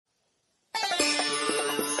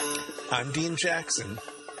I'm Dean Jackson.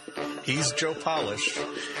 He's Joe Polish.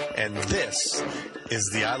 And this is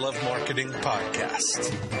the I Love Marketing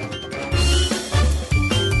podcast.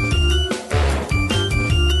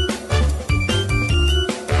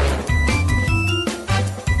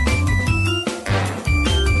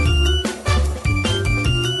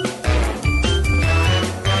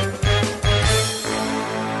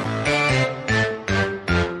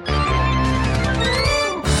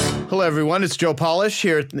 Hello, everyone. It's Joe Polish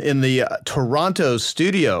here in the Toronto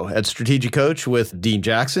studio at Strategic Coach with Dean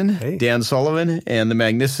Jackson, Dan Sullivan, and the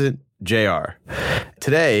magnificent JR.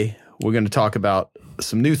 Today, we're going to talk about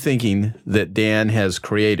some new thinking that Dan has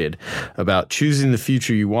created about choosing the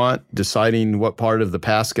future you want, deciding what part of the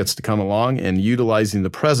past gets to come along, and utilizing the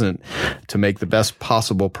present to make the best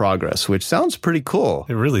possible progress, which sounds pretty cool.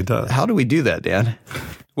 It really does. How do we do that, Dan?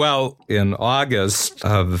 Well, in August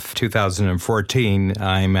of 2014,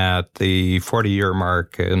 I'm at the 40-year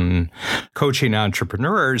mark in coaching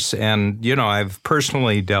entrepreneurs. And, I've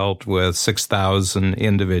personally dealt with 6,000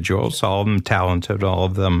 individuals, all of them talented, all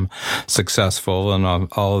of them successful, and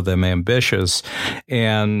all of them ambitious.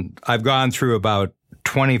 And I've gone through about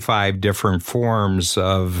 25 different forms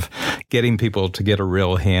of getting people to get a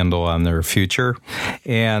real handle on their future.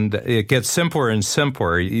 And it gets simpler and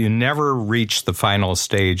simpler. You never reach the final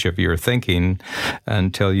stage of your thinking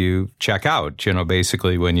until you check out.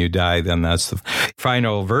 Basically when you die, then that's the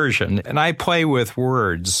final version. And I play with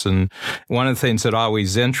words. And one of the things that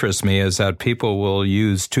always interests me is that people will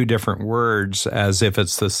use two different words as if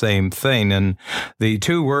it's the same thing. And the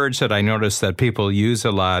two words that I notice that people use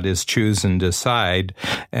a lot is choose and decide.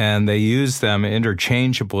 And they use them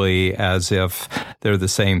interchangeably as if they're the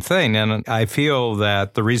same thing. And I feel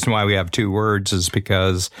that the reason why we have two words is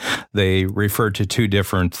because they refer to two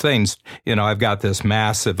different things. I've got this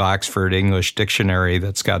massive Oxford English dictionary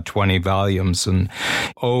that's got 20 volumes, and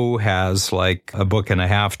O has like a book and a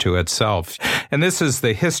half to itself. And this is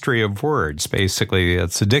the history of words. Basically,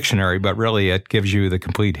 it's a dictionary, but really it gives you the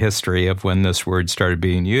complete history of when this word started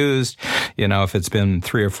being used. If it's been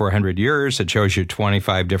 300 or 400 years, it shows you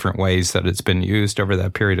 25 different ways that it's been used over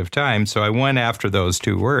that period of time. So I went after those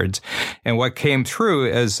two words. And what came through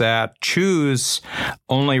is that choose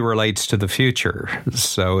only relates to the future.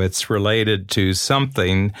 So it's related to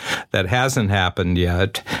something that hasn't happened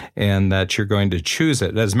yet and that you're going to choose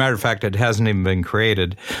it. As a matter of fact, it hasn't even been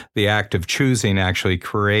created. The act of choosing actually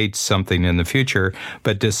creates something in the future.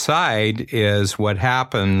 But decide is what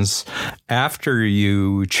happens after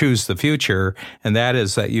you choose the future. And that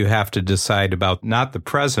is that you have to decide about not the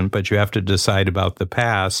present, but you have to decide about the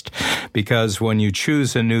past, because when you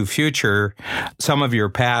choose a new future, some of your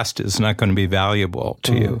past is not going to be valuable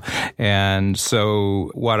to you. And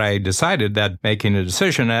so what I decided that making a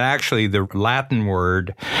decision, and actually the Latin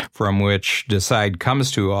word from which decide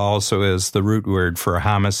comes to also is the root word for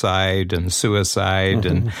homicide and suicide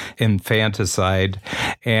and infanticide.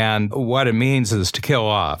 And what it means is to kill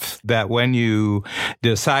off, that when you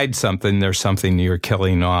decide something, there's something you're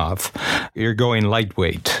killing off. You're going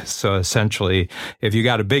lightweight. So essentially, if you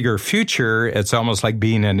got a bigger future, it's almost like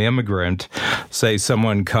being an immigrant. Say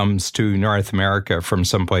someone comes to North America from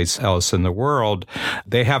someplace else in the world,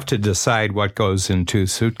 they have to decide what goes in two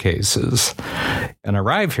suitcases and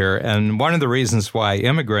arrive here. And one of the reasons why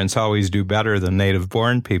immigrants always do better than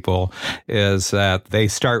native-born people is that they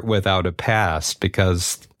start without a past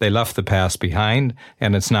because they left the past behind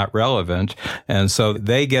and it's not relevant. And so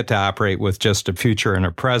they get to operate with just a future and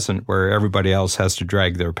a present where everybody else has to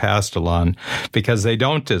drag their past along because they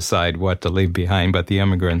don't decide what to leave behind, but the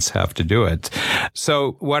immigrants have to do it.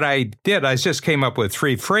 So what I did, I just came up with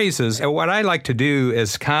three phrases. And what I like to do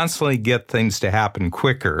is constantly get things to happen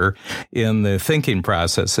quicker in the thinking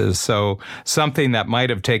processes. So something that might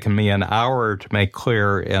have taken me an hour to make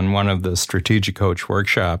clear in one of the Strategic Coach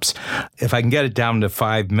workshops, if I can get it down to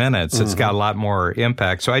 5 minutes, it's got a lot more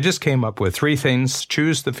impact. So I just came up with three things.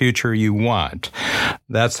 Choose the future you want.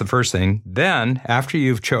 That's the first thing. Then, after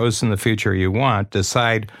you've chosen the future you want,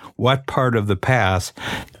 decide what part of the past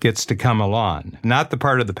gets to come along. Not the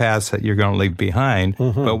part of the past that you're going to leave behind,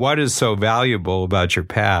 but what is so valuable about your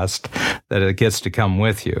past that it gets to come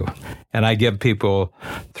with you. And I give people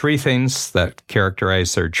three things that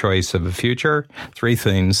characterize their choice of a future, three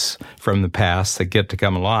things from the past that get to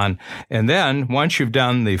come along. And then once you've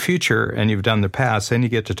done the future and you've done the past, then you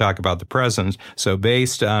get to talk about the present. So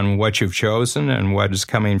based on what you've chosen and what is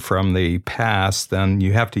coming from the past, then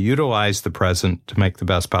you have to utilize the present to make the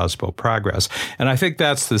best possible progress. And I think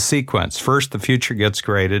that's the sequence. First, the future gets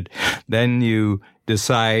created. Then you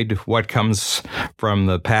decide what comes from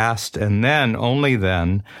the past, and then, only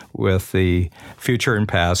then, with the future and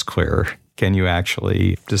past clear, can you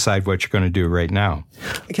actually decide what you're going to do right now.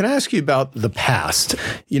 Can I ask you about the past?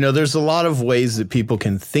 There's a lot of ways that people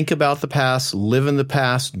can think about the past, live in the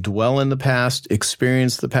past, dwell in the past,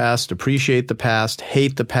 experience the past, appreciate the past,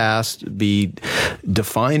 hate the past, be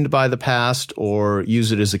defined by the past, or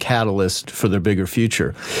use it as a catalyst for their bigger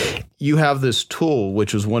future. You have this tool,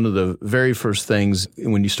 which was one of the very first things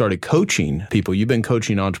when you started coaching people. You've been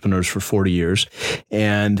coaching entrepreneurs for 40 years,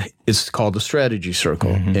 and it's called the Strategy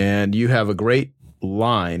Circle. Mm-hmm. And you have a great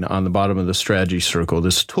line on the bottom of the Strategy Circle,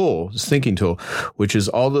 this tool, this thinking tool, which is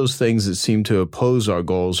all those things that seem to oppose our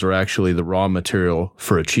goals are actually the raw material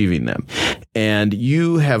for achieving them. And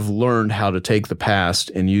you have learned how to take the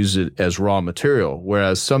past and use it as raw material,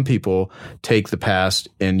 whereas some people take the past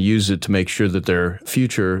and use it to make sure that their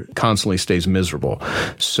future constantly stays miserable.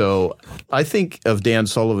 So I think of Dan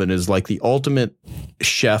Sullivan as like the ultimate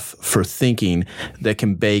chef for thinking that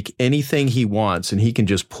can bake anything he wants, and he can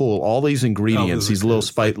just pull all these ingredients, these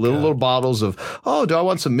little bottles of, do I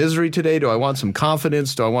want some misery today? Do I want some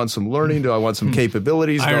confidence? Do I want some learning? Do I want some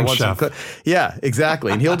capabilities? Iron Chef. Yeah,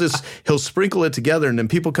 exactly. And he'll sprinkle it together, and then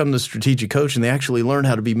people come to Strategic Coach and they actually learn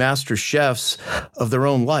how to be master chefs of their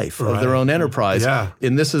own life, of their own enterprise. Yeah.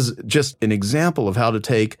 And this is just an example of how to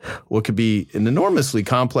take what could be an enormously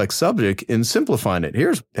complex subject and simplifying it.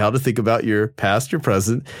 Here's how to think about your past, your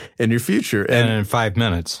present, and your future. And in 5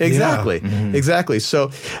 minutes. Exactly. Yeah. Mm-hmm. Exactly.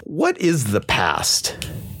 So what is the past?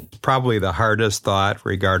 Probably the hardest thought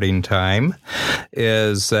regarding time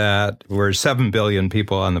is that we're 7 billion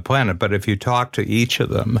people on the planet, but if you talk to each of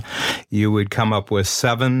them, you would come up with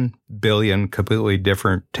 7 billion completely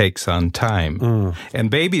different takes on time. And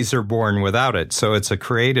babies are born without it, so it's a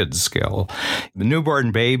created skill. The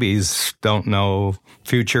newborn babies don't know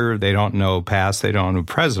future, they don't know past, they don't know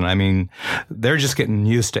present. I mean, they're just getting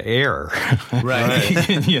used to air. Right.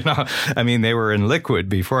 They were in liquid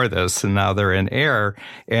before this, and now they're in air,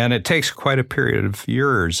 and it takes quite a period of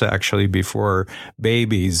years, actually, before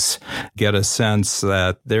babies get a sense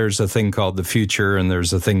that there's a thing called the future and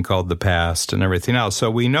there's a thing called the past and everything else. So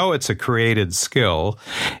we know it's a created skill,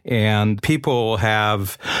 and people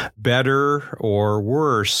have better or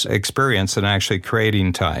worse experience in actually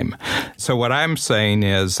creating time. So what I'm saying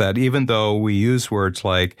is that even though we use words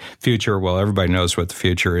like future, well, everybody knows what the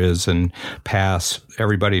future is, and past,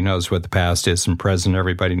 everybody knows what the past is, and present,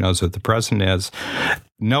 everybody knows what the present is,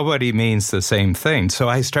 nobody means the same thing. So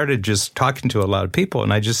I started just talking to a lot of people,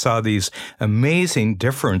 and I just saw these amazing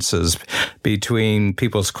differences between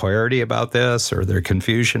people's clarity about this or their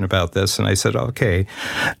confusion about this. And I said, okay,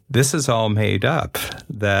 this is all made up,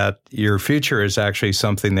 that your future is actually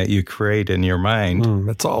something that you create in your mind.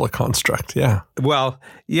 It's all a construct, yeah. Well,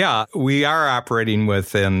 yeah, we are operating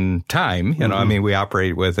within time. We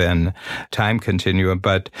operate within time continuum,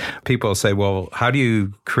 but people say, well, how do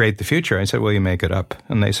you create the future? I said, well, you make it up.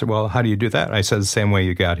 And they said, well, how do you do that? I said, the same way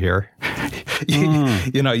you got here.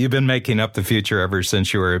 You've been making up the future ever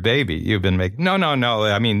since you were a baby. You've been making, no.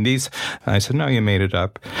 I said, no, you made it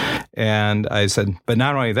up. And I said, but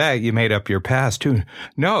not only that, you made up your past too.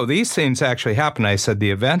 No, these things actually happen. I said,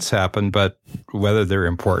 the events happen, but whether they're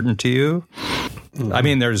important to you,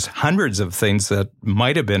 there's hundreds of things that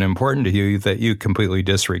might have been important to you that you completely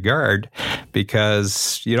disregard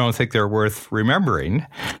because you don't think they're worth remembering.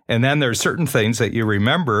 And then there's certain things that you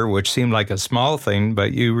remember which seem like a small thing,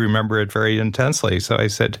 but you remember it very intensely. So I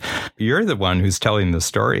said, you're the one who's telling the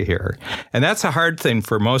story here. And that's a hard thing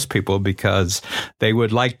for most people because they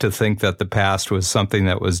would like to think that the past was something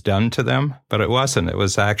that was done to them, but it wasn't. It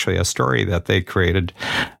was actually a story that they created,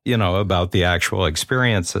 about the actual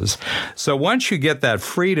experiences. So once you get that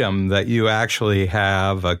freedom that you actually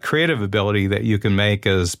have a creative ability that you can make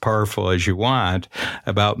as powerful as you want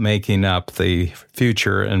about making up the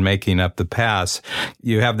future and making up the past,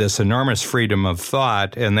 you have this enormous freedom of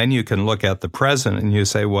thought, and then you can look at the present and you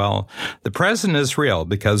say, well, the present is real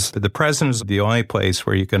because the present is the only place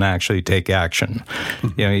where you can actually take action.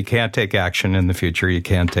 You can't take action in the future, you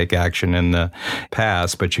can't take action in the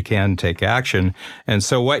past, but you can take action. And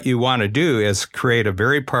so what you want to do is create a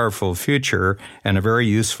very powerful future and a very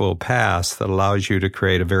useful past that allows you to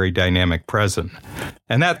create a very dynamic present.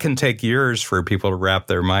 And that can take years for people to wrap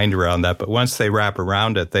their mind around that. But once they wrap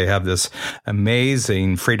around it, they have this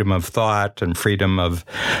amazing freedom of thought and freedom of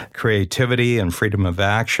creativity and freedom of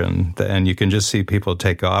action. And you can just see people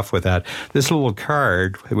take off with that. This little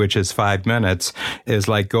card, which is 5 minutes, is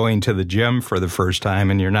like going to the gym for the first time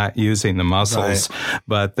and you're not using the muscles. Right.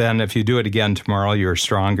 But then if you do it again tomorrow, you're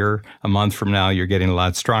stronger. A month from now, you're getting a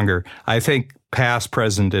lot stronger. I think past,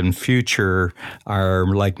 present, and future are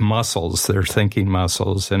like muscles. They're thinking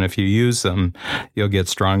muscles. And if you use them, you'll get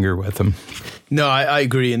stronger with them. No, I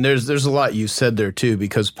agree. And there's a lot you said there, too,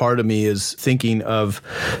 because part of me is thinking of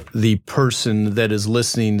the person that is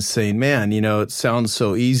listening saying, man, it sounds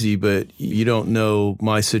so easy, but you don't know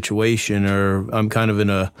my situation, or I'm kind of in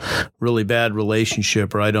a really bad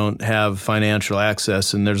relationship, or I don't have financial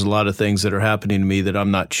access, and there's a lot of things that are happening to me that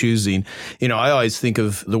I'm not choosing. I always think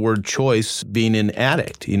of the word choice being an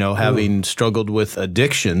addict, having struggled with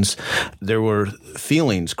addictions. There were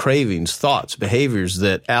feelings, cravings, thoughts, behaviors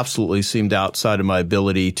that absolutely seemed outside of my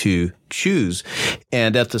ability to choose.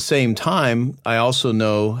 And at the same time, I also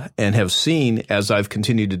know and have seen, as I've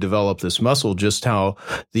continued to develop this muscle, just how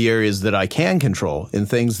the areas that I can control and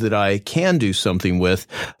things that I can do something with.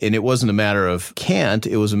 And it wasn't a matter of can't,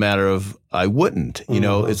 it was a matter of I wouldn't.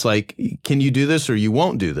 It's like, can you do this or you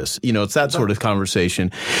won't do this? It's that sort of conversation.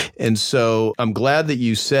 And so I'm glad that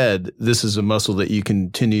you said this is a muscle that you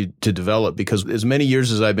continue to develop, because as many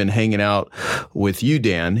years as I've been hanging out with you,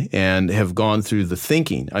 Dan, and have gone through the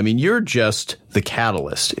thinking, I mean, you're just the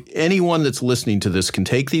catalyst. Anyone that's listening to this can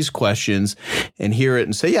take these questions and hear it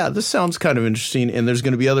and say, yeah, this sounds kind of interesting. And there's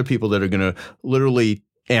going to be other people that are going to literally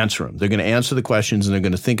answer them. They're going to answer the questions, and they're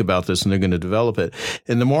going to think about this, and they're going to develop it.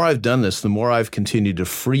 And the more I've done this, the more I've continued to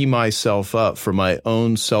free myself up from my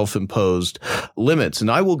own self-imposed limits. And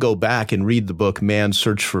I will go back and read the book, Man's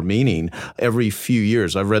Search for Meaning, every few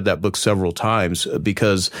years. I've read that book several times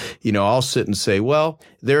because, I'll sit and say, well,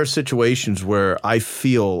 there are situations where I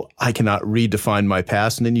feel I cannot redefine my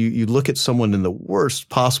past. And then you look at someone in the worst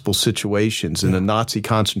possible situations in a Nazi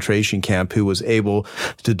concentration camp who was able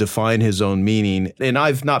to define his own meaning. And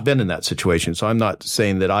I've not been in that situation, so I'm not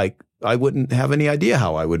saying that I wouldn't have any idea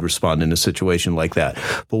how I would respond in a situation like that.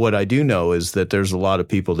 But what I do know is that there's a lot of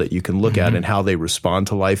people that you can look at and how they respond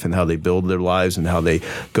to life and how they build their lives and how they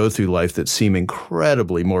go through life that seem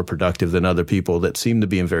incredibly more productive than other people that seem to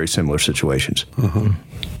be in very similar situations. Mm-hmm.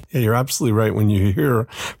 Yeah, you're absolutely right. When you hear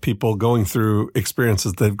people going through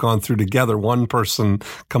experiences they've gone through together, one person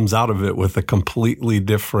comes out of it with a completely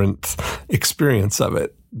different experience of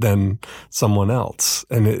it than someone else.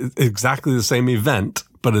 And it's exactly the same event,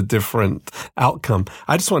 but a different outcome.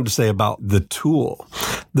 I just wanted to say about the tool.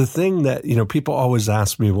 The thing that, people always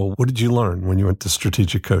ask me, well, what did you learn when you went to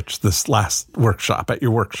Strategic Coach this last workshop, at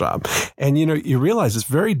your workshop? And, you realize it's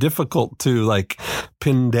very difficult to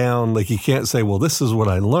pin down, you can't say, well, this is what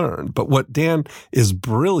I learned. But what Dan is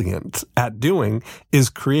brilliant at doing is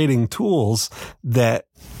creating tools that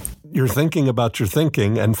you're thinking about your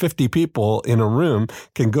thinking, and 50 people in a room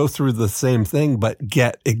can go through the same thing, but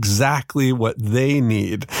get exactly what they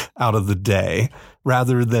need out of the day,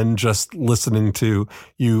 rather than just listening to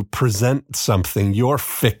you present something, your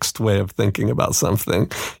fixed way of thinking about something.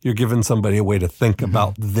 You're giving somebody a way to think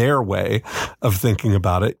about their way of thinking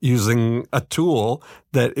about it using a tool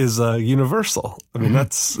that is universal. I mean,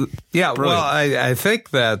 that's yeah. brilliant. Well, I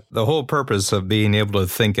think that the whole purpose of being able to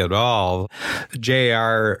think at all,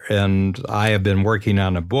 JR and I have been working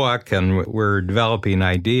on a book, and we're developing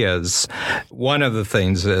ideas. One of the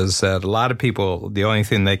things is that a lot of people, the only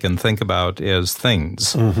thing they can think about is things.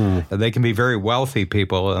 Mm-hmm. They can be very wealthy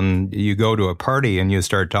people, and you go to a party and you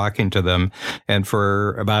start talking to them, and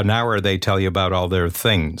for about an hour they tell you about all their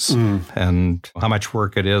things and how much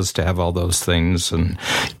work it is to have all those things, and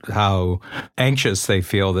how anxious they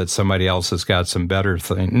feel that somebody else has got some better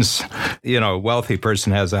things. A wealthy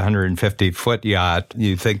person has a 150-foot yacht.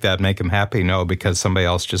 You think that'd make them happy? No, because somebody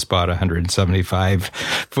else just bought a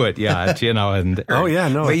 175-foot yacht, and oh yeah,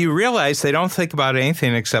 no. But you realize they don't think about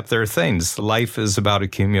anything except their things. Life is about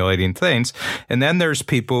accumulating things. And then there's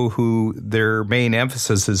people who their main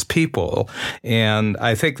emphasis is people. And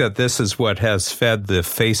I think that this is what has fed the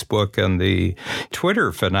Facebook and the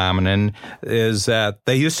Twitter phenomenon, is that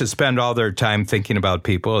they used to spend all their time thinking about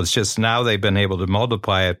people. It's just now they've been able to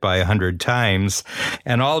multiply it by 100 times.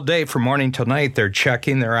 And all day from morning till night, they're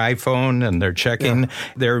checking their iPhone and they're checking,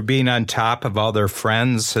 they're being on top of all their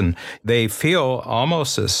friends. And they feel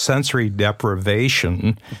almost a sensory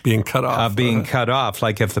deprivation. Being cut off.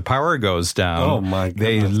 Like if the power goes down, oh my goodness,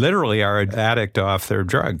 they literally are an addict off their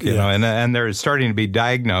drug, you know, and they're starting to be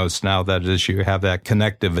diagnosed now that is you have that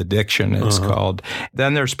connective addiction, it's called.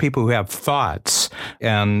 Then there's people who have thoughts.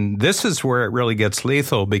 And this is where it really gets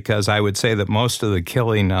lethal, because I would say that most of the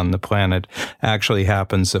killing on the planet actually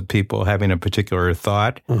happens of people having a particular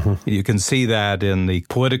thought. You can see that in the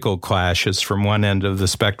political clashes from one end of the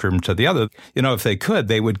spectrum to the other. If they could,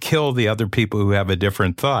 they would kill the other people who have a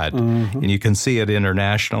different thought. And you can see it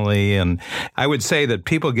internationally. And I would say that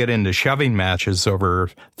people get into shoving matches over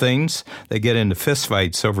things. They get into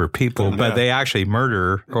fistfights over people, but they actually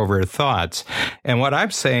murder over thoughts. And what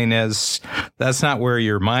I'm saying is that's not where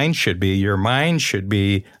your mind should be. Your mind should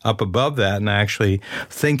be up above that and actually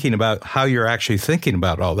thinking about how you're actually thinking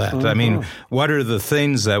about all that. I mean, what are the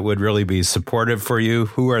things that would really be supportive for you?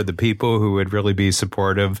 Who are the people who would really be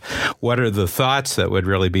supportive? What are the thoughts that would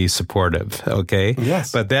really be supportive? Okay.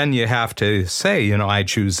 Yes. But then you have to say, I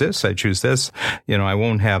choose this, I choose this. I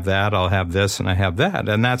won't have that. I'll have this and I have that.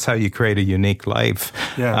 And that's how you create a unique life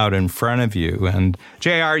out in front of you. And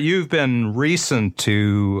JR, you've been recent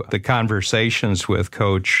to the conversations with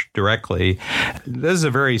Coach directly. This is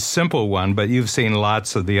a very simple one, but you've seen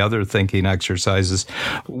lots of the other thinking exercises.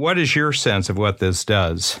 What is your sense of what this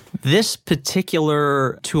does? This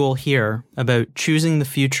particular tool here about choosing the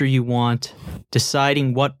future you want,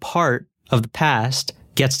 deciding what part of the past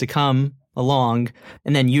gets to come along,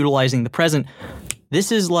 and then utilizing the present.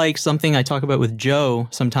 This is like something I talk about with Joe.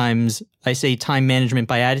 Sometimes I say time management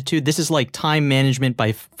by attitude. This is like time management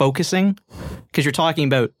by focusing, because you're talking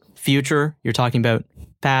about future, you're talking about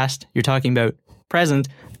past, you're talking about present.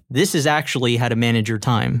 This is actually how to manage your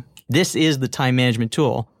time. This is the time management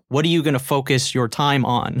tool. What are you going to focus your time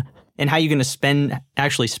on? And how you're going to spend,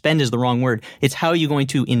 actually spend is the wrong word. It's how you're going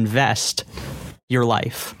to invest your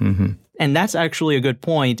life. Mm-hmm. And that's actually a good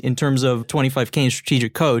point in terms of 25K and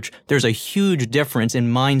strategic coach. There's a huge difference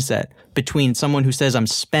in mindset between someone who says I'm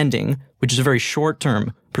spending, which is a very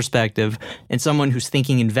short-term perspective, and someone who's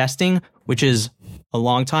thinking investing, which is a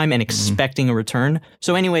long time and expecting a return.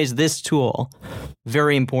 So anyways, this tool,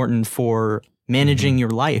 very important for managing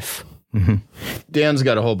your life. Mm-hmm. Dan's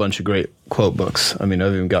got a whole bunch of great quote books. I mean,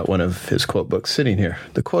 I've even got one of his quote books sitting here.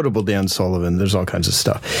 The Quotable Dan Sullivan. There's all kinds of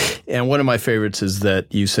stuff. And one of my favorites is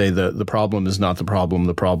that you say the problem is not the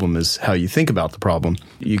problem is how you think about the problem.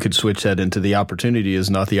 You could switch that into the opportunity is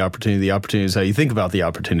not the opportunity is how you think about the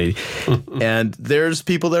opportunity. And there's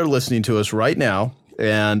people that are listening to us right now.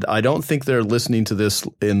 And I don't think they're listening to this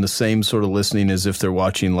in the same sort of listening as if they're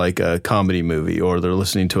watching like a comedy movie or they're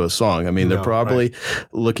listening to a song. I mean, they're probably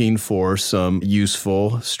looking for some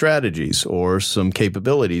useful strategies or some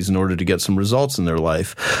capabilities in order to get some results in their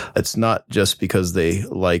life. It's not just because they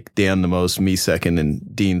like Dan the most, me second,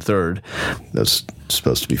 and Dean third. That's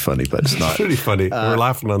supposed to be funny, but it's not. It's pretty funny. We're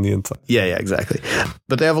laughing on the inside. Yeah, exactly.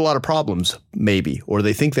 But they have a lot of problems, maybe, or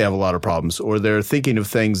they think they have a lot of problems, or they're thinking of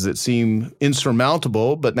things that seem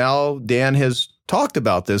insurmountable, but now Dan has talked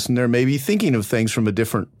about this, and they're maybe thinking of things from a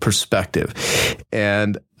different perspective.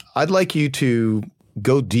 And I'd like you to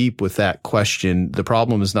go deep with that question. The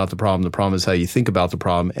problem is not the problem is how you think about the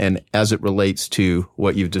problem, and as it relates to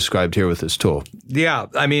what you've described here with this tool. Yeah,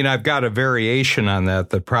 I mean, I've got a variation on that.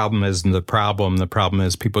 The problem isn't the problem. The problem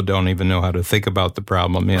is people don't even know how to think about the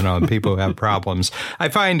problem. People have problems. I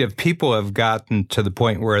find if people have gotten to the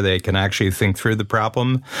point where they can actually think through the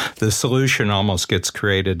problem, the solution almost gets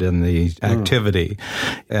created in the activity.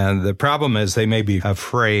 And the problem is they may be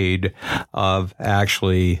afraid of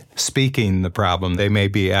actually speaking the problem. They may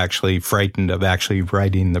be actually frightened of actually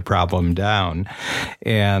writing the problem down.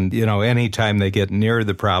 And, anytime they get near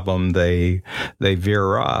the problem, they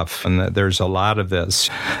veer off. And there's a lot of this.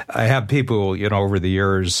 I have people, over the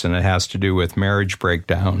years, and it has to do with marriage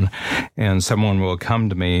breakdown. And someone will come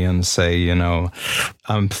to me and say,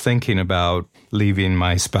 I'm thinking about leaving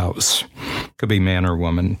my spouse. Could be man or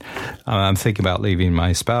woman. I'm thinking about leaving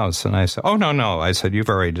my spouse. And I said, oh, no. I said, you've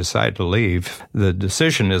already decided to leave. The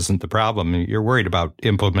decision isn't the problem. You're worried about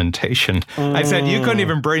implementation. I said, you couldn't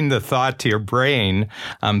even bring the thought to your brain,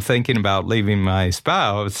 I'm thinking about leaving my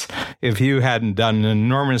spouse, if you hadn't done an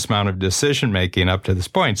enormous amount of decision-making up to this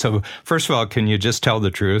point. So first of all, can you just tell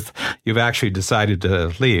the truth? You've actually decided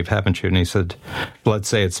to leave, haven't you? And he said, let's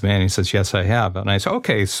say it's man. He says, yes, I have. And I said,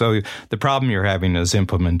 okay, so the problem you're having is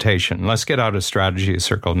implementation. Let's get out a strategy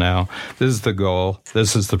circle now. This is the goal.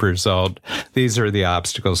 This is the result. These are the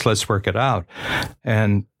obstacles. Let's work it out.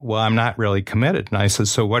 And well, I'm not really committed. And I said,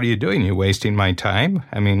 so what are you doing? You wasting my time?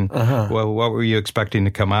 I mean, well, what were you expecting to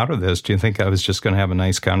come out of this? Do you think I was just going to have a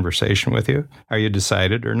nice conversation with you? Are you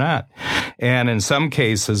decided or not? And in some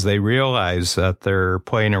cases, they realize that they're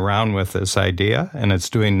playing around with this idea and it's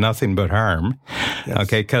doing nothing but harm. Yes.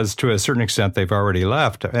 Okay, because to a certain extent, they've already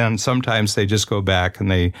left. And sometimes they just go back and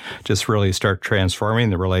they just really start transforming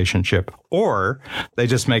the relationship. Or they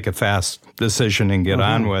just make a fast decision and get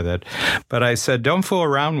on with it. But I said, don't fool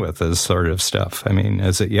around with this sort of stuff. I mean,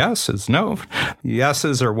 is it yes? Is no?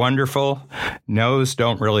 Yeses are wonderful. Nos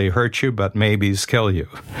don't really hurt you, but maybes kill you.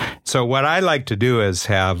 So what I like to do is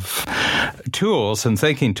have tools and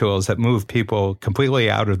thinking tools that move people completely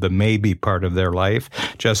out of the maybe part of their life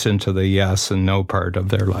just into the yes and no part of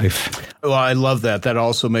their life. Well, I love that. That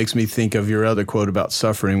also makes me think of your other quote about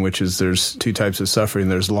suffering, which is there's two types of suffering.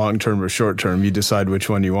 There's long-term or short-term. You decide which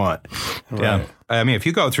one you want. Right. Yeah. I mean, if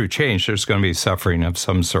you go through change, there's going to be suffering of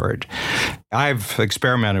some sort. I've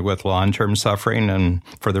experimented with long-term suffering, and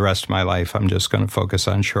for the rest of my life, I'm just going to focus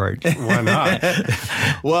on short. Why not?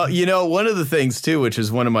 Well, one of the things, too, which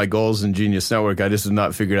is one of my goals in Genius Network, I just have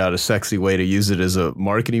not figured out a sexy way to use it as a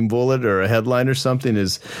marketing bullet or a headline or something,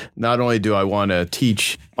 is not only do I want to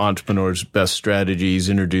teach entrepreneurs best strategies,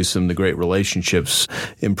 introduce them to great relationships,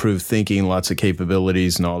 improve thinking, lots of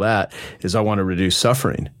capabilities and all that, is I want to reduce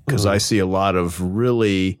suffering, because I see a lot of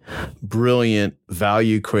really brilliant,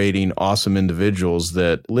 value-creating, awesome individuals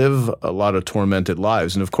that live a lot of tormented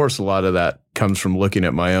lives. And of course, a lot of that comes from looking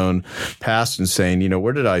at my own past and saying,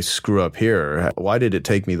 where did I screw up here? Why did it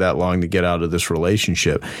take me that long to get out of this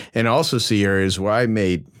relationship? And I also see areas where I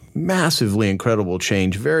made massively incredible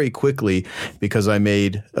change very quickly because I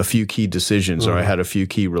made a few key decisions or I had a few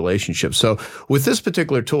key relationships. So with this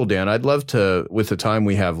particular tool, Dan, I'd love to, with the time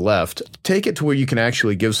we have left, take it to where you can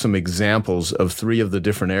actually give some examples of 3 of the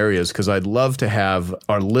different areas, because I'd love to have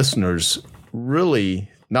our listeners really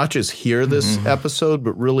not just hear this episode,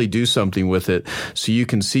 but really do something with it so you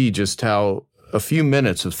can see just how a few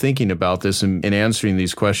minutes of thinking about this and answering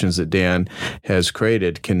these questions that Dan has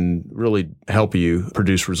created can really help you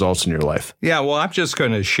produce results in your life. Yeah, well, I'm just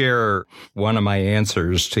going to share one of my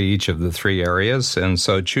answers to each of the 3 areas. And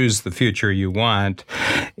so choose the future you want.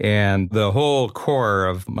 And the whole core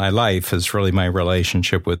of my life is really my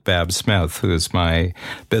relationship with Bab Smith, who is my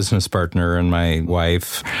business partner and my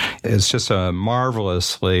wife. It's just a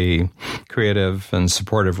marvelously creative and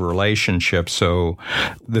supportive relationship. So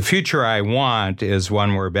the future I want is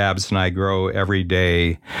one where Babs and I grow every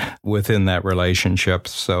day within that relationship.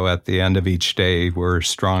 So at the end of each day, we're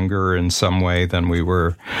stronger in some way than we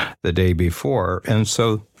were the day before. And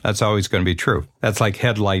so that's always going to be true. That's like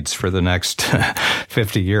headlights for the next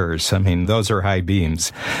 50 years. I mean, those are high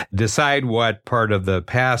beams. Decide what part of the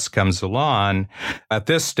past comes along. At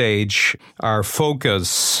this stage, our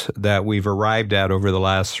focus that we've arrived at over the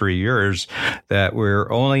last 3 years, that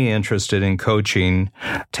we're only interested in coaching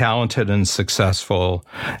talented and successful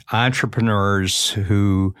entrepreneurs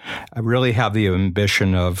who really have the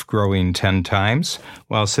ambition of growing 10 times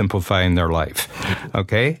while simplifying their life.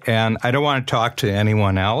 Okay? And I don't want to talk to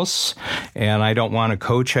anyone else, and I don't want to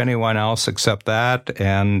coach anyone else except that.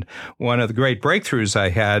 And one of the great breakthroughs I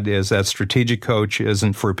had is that strategic coach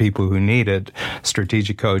isn't for people who need it.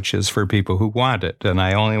 Strategic coach is for people who want it. And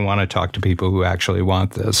I only want to talk to people who actually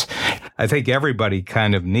want this. I think everybody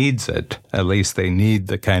kind of needs it. At least they need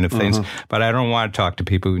the kind of things. But I don't want to talk to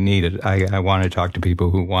people who need it. I want to talk to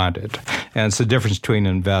people who want it. And it's the difference between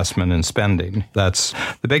investment and spending. That's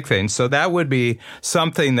the big thing. So that would be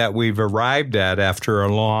something that we've arrived at after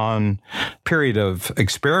a long period of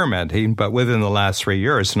experimenting, but within the last 3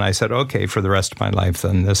 years. And I said, okay, for the rest of my life,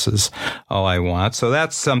 then this is all I want. So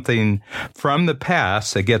that's something from the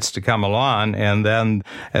past that gets to come along. And then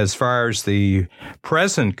as far as the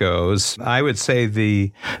present goes, I would say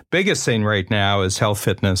the biggest thing right now is health,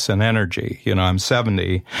 fitness, and energy. I'm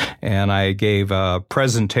 70, and I gave a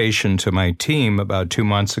presentation to my team about 2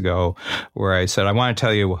 months ago where I said, I want to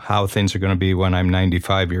tell you how things are going to be when I'm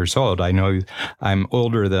 95 years old. I know I'm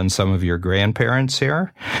older than some of your grandparents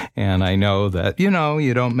here, and I know that,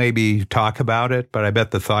 you don't maybe talk about it, but I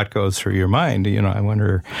bet the thought goes through your mind. I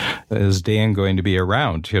wonder, is Dan going to be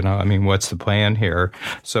around? What's the plan here?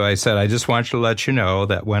 So I said, I just want you to let you know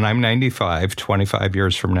that when I'm 95, 25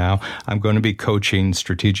 years from now, I'm going to be coaching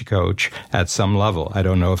strategic coach at some level. I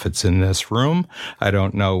don't know if it's in this room. I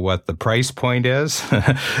don't know what the price point is.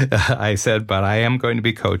 I said, but I am going to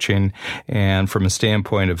be coaching, and from a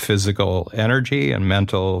standpoint of physical energy and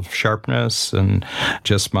mental sharpness and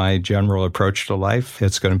just my general approach to life,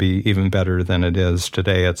 it's going to be even better than it is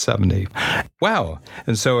today at 70. Wow.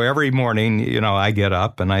 And so every morning, I get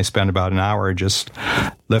up and I spend about an hour just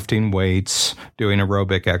lifting weights, doing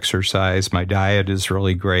aerobic exercise. My diet is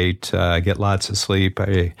really great. I get lots of sleep.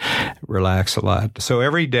 I relax a lot. So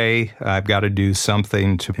every day I've got to do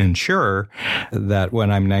something to ensure that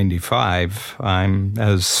when I'm 95, I'm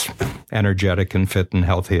as energetic and fit and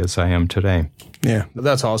healthy as I am today. Yeah,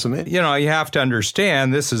 that's awesome. you have to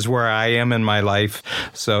understand this is where I am in my life.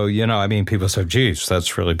 So, people say, geez,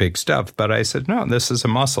 that's really big stuff. But I said, no, this is a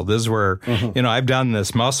muscle. This is where, I've done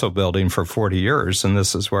this muscle building for 40 years, and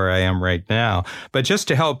this is where I am right now. But just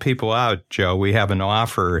to help people out, Joe, we have an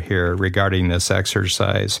offer here regarding this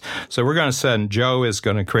exercise. So we're going to send, Joe is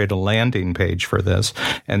going to create a landing page for this,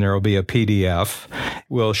 and there will be a PDF.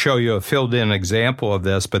 We'll show you a filled-in example of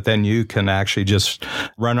this, but then you can actually just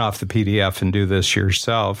run off the PDF and do this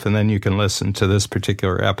yourself, and then you can listen to this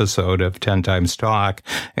particular episode of 10 Times Talk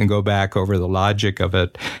and go back over the logic of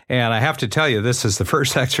it. And I have to tell you, this is the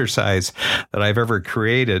first exercise that I've ever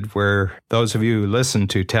created where those of you who listen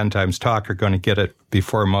to 10 Times Talk are going to get it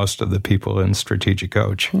before most of the people in Strategic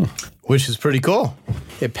Coach. Which is pretty cool.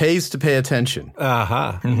 It pays to pay attention.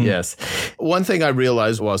 Yes. One thing I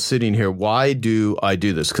realized while sitting here, why do I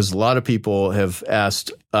do this? Because a lot of people have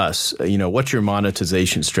asked us, what's your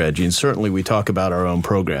monetization strategy? And certainly we talk about our own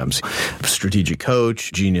programs. Strategic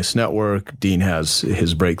Coach, Genius Network, Dean has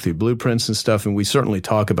his breakthrough blueprints and stuff, and we certainly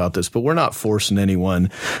talk about this, but we're not forcing anyone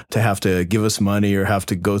to have to give us money or have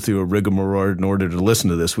to go through a rigmarole in order to listen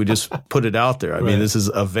to this. We just put it out there. I mean, this is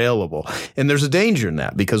available. And there's a danger in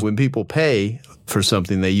that because when people pay for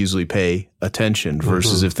something, they usually pay attention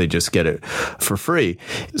versus if they just get it for free.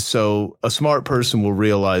 So a smart person will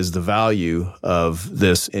realize the value of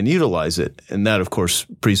this and utilize it. And that, of course,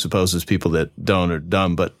 presupposes people that don't are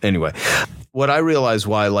dumb. But anyway, what I realize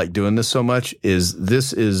why I like doing this so much is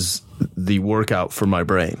this is the workout for my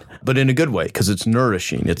brain, but in a good way because it's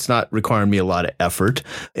nourishing. It's not requiring me a lot of effort.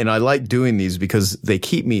 And I like doing these because they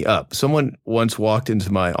keep me up. Someone once walked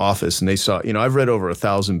into my office and they saw, I've read over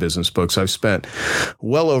 1,000 business books. I've spent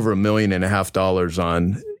well over $1.5 million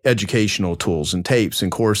on educational tools and tapes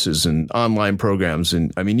and courses and online programs.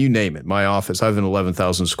 And I mean, you name it. My office, I have an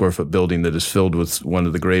 11,000 square foot building that is filled with one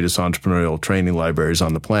of the greatest entrepreneurial training libraries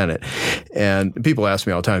on the planet. And people ask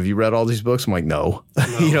me all the time, have you read all these books? I'm like, no. Are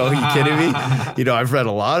you kidding me? I've read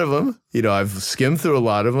a lot of them. I've skimmed through a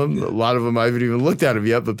lot of them. A lot of them I haven't even looked at them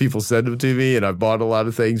yet, but people send them to me and I've bought a lot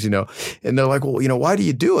of things, and they're like, well, why do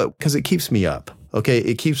you do it? Because it keeps me up. Okay.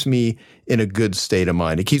 It keeps me in a good state of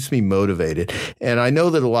mind. It keeps me motivated. And I know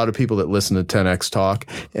that a lot of people that listen to 10X Talk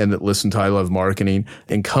and that listen to I Love Marketing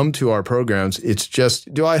and come to our programs, it's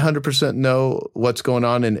just, do I 100% know what's going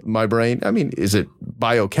on in my brain? I mean, is it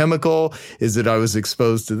biochemical? Is it I was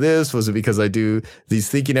exposed to this? Was it because I do these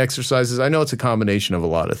thinking exercises? I know it's a combination of a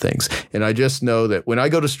lot of things. And I just know that when I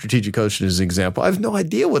go to Strategic Coaching as an example, I have no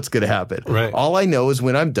idea what's going to happen. Right. All I know is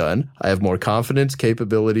when I'm done, I have more confidence,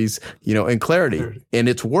 capabilities, and clarity. And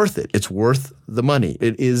it's worth it. It's worth the money.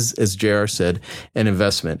 It is, as JR said, an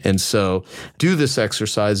investment. And so do this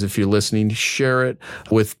exercise if you're listening. Share it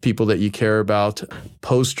with people that you care about.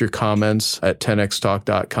 Post your comments at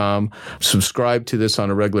 10xtalk.com. Subscribe to this on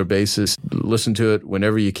a regular basis. Listen to it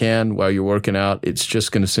whenever you can while you're working out. It's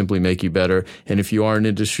just going to simply make you better. And if you are an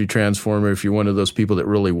industry transformer, if you're one of those people that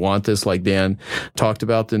really want this, like Dan talked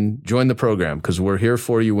about, then join the program because we're here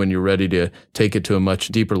for you when you're ready to take it to a much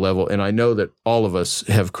deeper level. And I know that all of us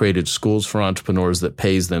have created schools for entrepreneurs that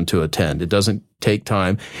pays them to attend. It doesn't take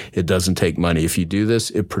time. It doesn't take money. If you do this,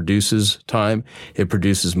 it produces time. It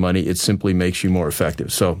produces money. It simply makes you more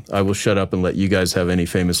effective. So I will shut up and let you guys have any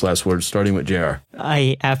famous last words, starting with JR.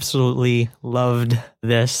 I absolutely loved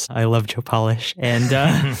this. I love Joe Polish. And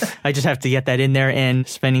I just have to get that in there. And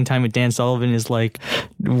spending time with Dan Sullivan is like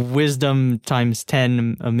wisdom times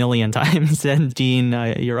 10 a million times. And Dean,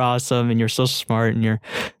 you're awesome and you're so smart and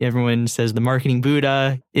everyone says the marketing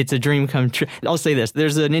Buddha. It's a dream come true. I'll say this.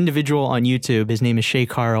 There's an individual on YouTube. His name is Shay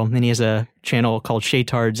Carl, and he has a channel called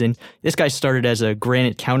Shaytards. And this guy started as a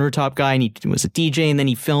granite countertop guy, and he was a DJ, and then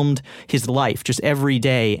he filmed his life just every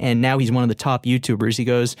day. And now he's one of the top YouTubers. He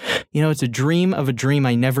goes, it's a dream of a dream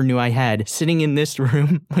I never knew I had. Sitting in this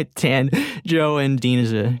room with Dan, Joe, and Dean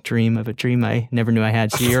is a dream of a dream I never knew I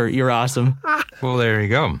had. So you're awesome. Well, there you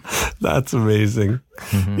go. That's amazing.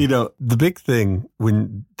 Mm-hmm. The big thing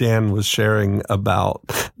when Dan was sharing about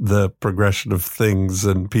the progression of things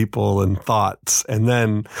and people and thoughts, and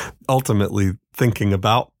then ultimately thinking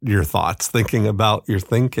about your thoughts, thinking about your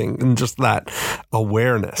thinking, and just that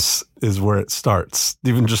awareness is where it starts.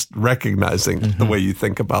 Even just recognizing the way you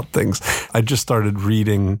think about things. I just started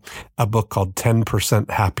reading a book called 10%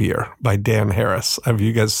 Happier by Dan Harris. Have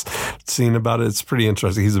you guys seen about it? It's pretty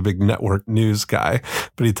interesting. He's a big network news guy,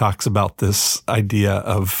 but he talks about this idea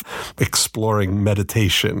of exploring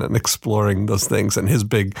meditation and exploring those things. And his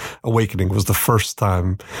big awakening was the first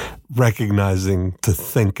time recognizing to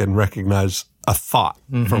think and recognize a thought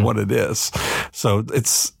for what it is. So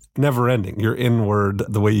it's never ending. Your inward,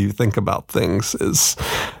 the way you think about things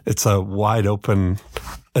it's a wide open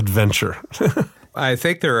adventure. I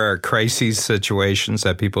think there are crisis situations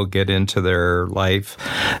that people get into their life.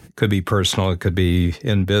 It could be personal, it could be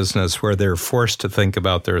in business, where they're forced to think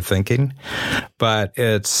about their thinking. But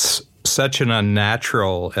it's such an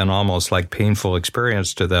unnatural and almost like painful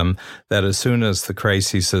experience to them that as soon as the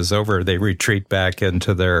crisis is over, they retreat back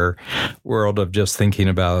into their world of just thinking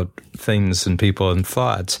about things and people and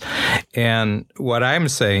thoughts. And what I'm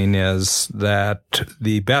saying is that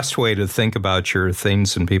the best way to think about your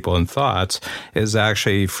things and people and thoughts is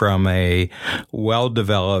actually from a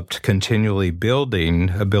well-developed, continually building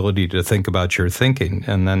ability to think about your thinking.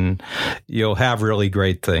 And then you'll have really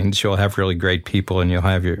great things, you'll have really great people, and you'll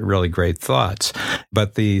have really great thoughts.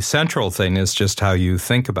 But the central thing is just how you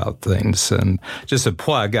think about things. And just a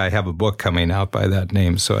plug, I have a book coming out by that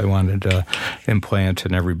name, so I wanted to implant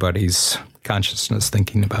in everybody's consciousness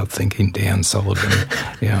thinking about thinking, Dan Sullivan.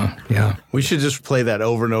 Yeah. We should just play that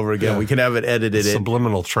over and over again. Yeah. We can have it edited in.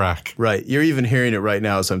 Subliminal track. Right. You're even hearing it right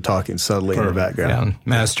now as I'm talking subtly in the background. Yeah.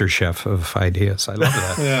 Master chef of ideas. I love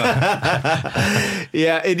that.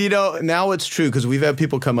 Yeah. And now it's true because we've had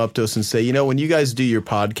people come up to us and say, when you guys do your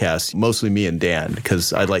podcast, mostly me and Dan,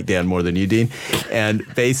 because I like Dan more than you, Dean. And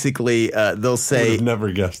basically they'll say. I would have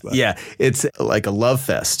never guessed that. Yeah. It's like a love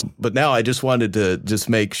fest. But now I just wanted to just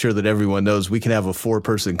make sure that everyone knows we can have a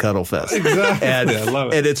 4-person cuddle fest. Exactly. I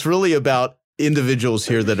love it. And it's really about individuals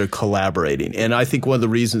here that are collaborating. And I think one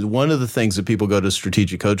of the things that people go to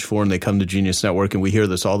Strategic Coach for and they come to Genius Network, and we hear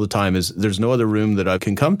this all the time, is there's no other room that I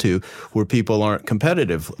can come to where people aren't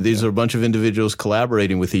competitive. These are a bunch of individuals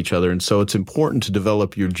collaborating with each other. And so it's important to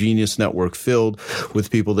develop your Genius Network filled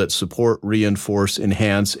with people that support, reinforce,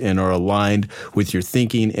 enhance, and are aligned with your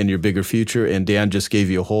thinking and your bigger future. And Dan just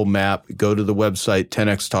gave you a whole map. Go to the website,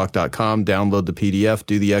 10xtalk.com, download the PDF,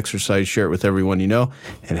 do the exercise, share it with everyone you know,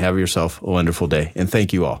 and have yourself a wonderful day. And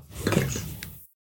thank you all. Thanks.